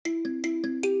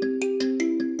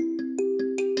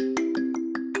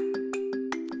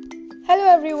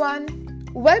everyone.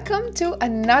 Welcome to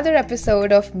another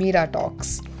episode of Meera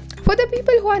Talks. For the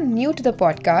people who are new to the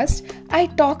podcast, I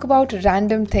talk about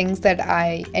random things that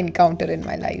I encounter in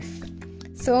my life.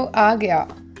 So, aa gaya.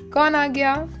 Kaun aa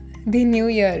gaya? The new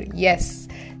year. Yes,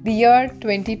 the year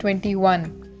 2021.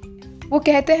 वो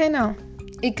कहते हैं ना,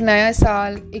 एक नया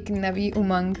साल, एक नवी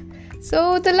उमंग.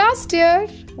 So, the last year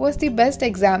was the best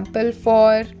example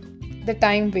for the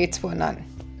time waits for none.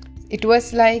 It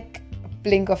was like a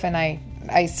blink of an eye,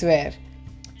 I swear.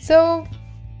 So,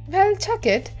 well, chuck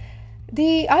it.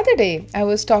 The other day, I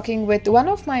was talking with one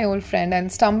of my old friends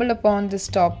and stumbled upon this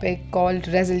topic called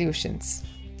resolutions.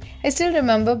 I still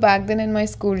remember back then in my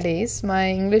school days,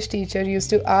 my English teacher used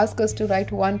to ask us to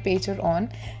write one pager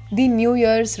on the New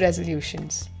Year's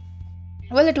resolutions.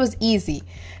 Well, it was easy.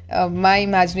 My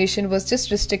imagination was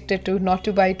just restricted to not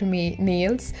to bite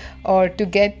nails or to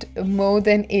get more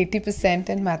than 80%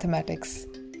 in mathematics.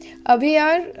 अभी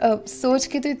यार सोच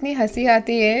के तो इतनी हंसी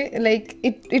आती है, like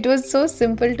it was so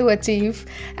simple to achieve.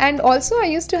 And also I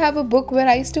used to have a book where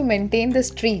I used to maintain the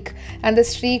streak, and the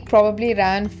streak probably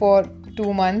ran for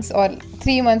 2 months or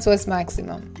 3 months was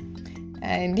maximum.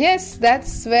 And yes,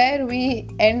 that's where we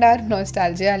end our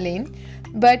nostalgia lane.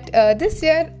 But this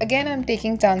year again I'm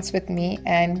taking chance with me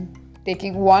and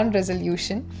taking one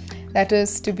resolution, that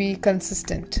is to be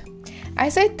consistent.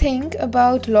 As I think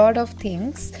about a lot of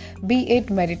things, be it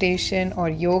meditation or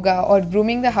yoga or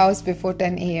brooming the house before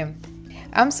 10 a.m.,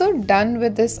 I'm so done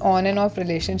with this on and off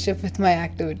relationship with my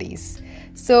activities.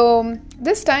 So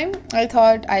this time I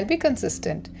thought I'll be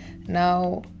consistent.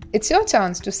 Now it's your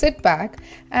chance to sit back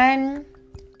and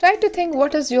try to think,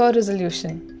 what is your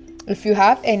resolution? If you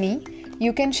have any,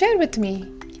 you can share with me.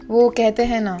 वो कहते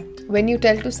हैं ना, when you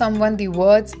tell to someone, the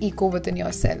words echo within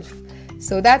yourself.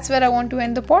 So that's where I want to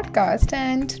end the podcast,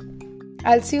 and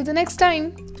I'll see you the next time.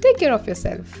 Take care of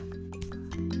yourself.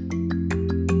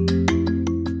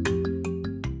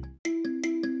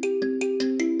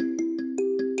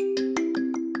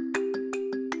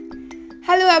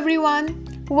 Hello everyone.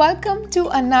 Welcome to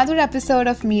another episode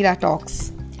of Meera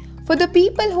Talks. For the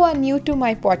people who are new to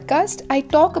my podcast, I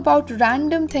talk about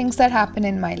random things that happen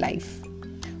in my life.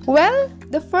 Well,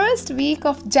 the first week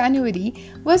of January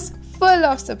was full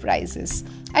of surprises.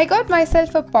 I got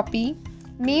myself a puppy,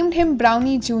 named him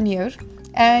Brownie Jr.,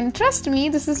 and trust me,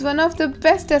 this is one of the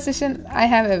best decisions I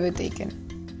have ever taken.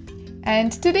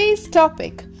 And today's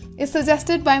topic is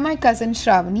suggested by my cousin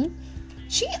Shravani.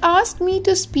 She asked me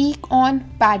to speak on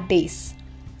bad days.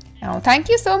 Now, thank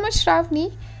you so much,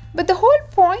 Shravani. But the whole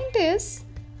point is,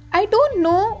 I don't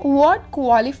know what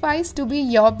qualifies to be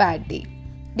your bad day.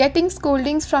 Getting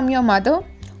scoldings from your mother,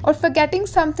 or forgetting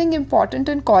something important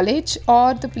in college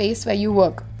or the place where you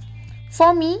work.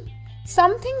 For me,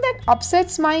 something that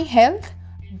upsets my health,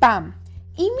 bam,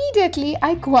 immediately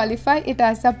I qualify it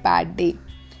as a bad day.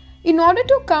 In order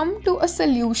to come to a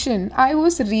solution, I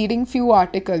was reading few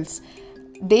articles.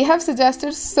 They have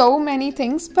suggested so many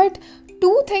things, but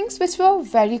 2 things which were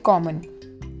very common.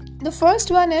 The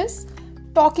first one is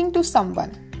talking to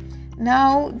someone.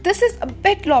 Now, this is a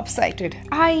bit lopsided.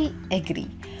 I agree.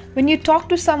 When you talk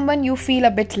to someone, you feel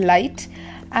a bit light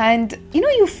and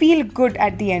you feel good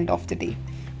at the end of the day.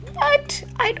 But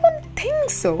I don't think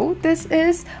so. This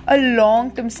is a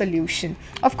long-term solution.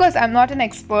 Of course, I'm not an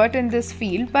expert in this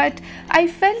field, but I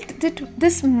felt that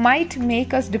this might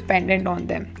make us dependent on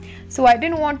them. So I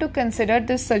didn't want to consider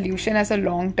this solution as a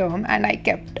long-term, and I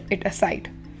kept it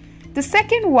aside. The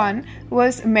second one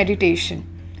was meditation,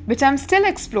 which I'm still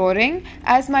exploring,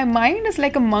 as my mind is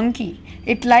like a monkey.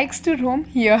 It likes to roam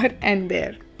here and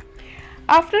there.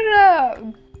 After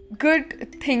a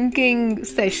good thinking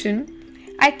session,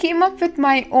 I came up with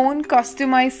my own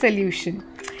customized solution.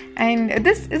 And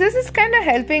this is kind of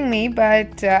helping me,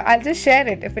 but I'll just share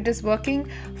it. If it is working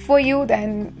for you,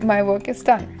 then my work is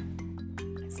done.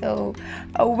 So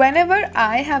whenever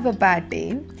I have a bad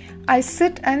day, I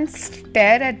sit and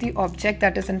stare at the object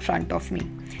that is in front of me.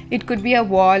 It could be a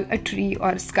wall, a tree,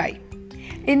 or sky.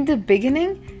 In the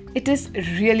beginning, it is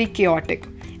really chaotic.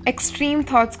 Extreme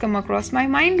thoughts come across my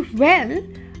mind. Well,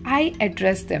 I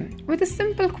address them with a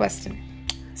simple question.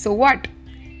 So what?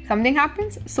 Something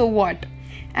happens? So what?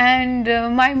 And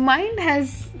my mind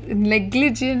has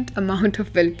negligent amount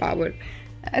of willpower.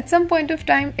 At some point of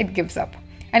time, it gives up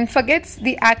and forgets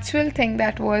the actual thing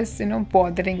that was,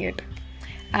 bothering it.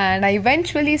 And I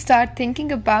eventually start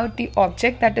thinking about the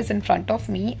object that is in front of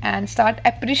me and start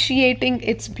appreciating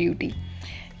its beauty.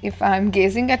 If I'm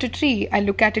gazing at a tree, I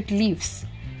look at its leaves.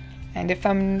 And if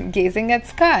I'm gazing at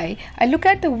sky, I look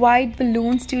at the white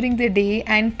balloons during the day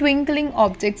and twinkling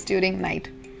objects during night.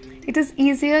 It is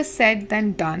easier said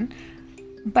than done,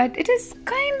 but it is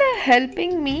kind of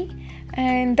helping me,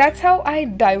 and that's how I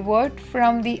divert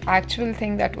from the actual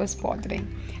thing that was bothering.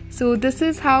 So this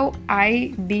is how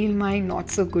I deal my not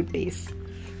so good days.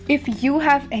 If you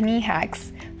have any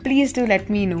hacks, please do let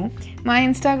me know. My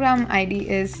Instagram ID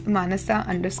is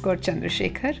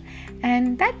manasa_chandrasekhar.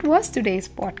 And that was today's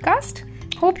podcast.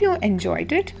 Hope you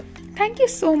enjoyed it. Thank you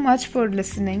so much for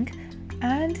listening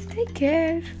and take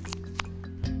care.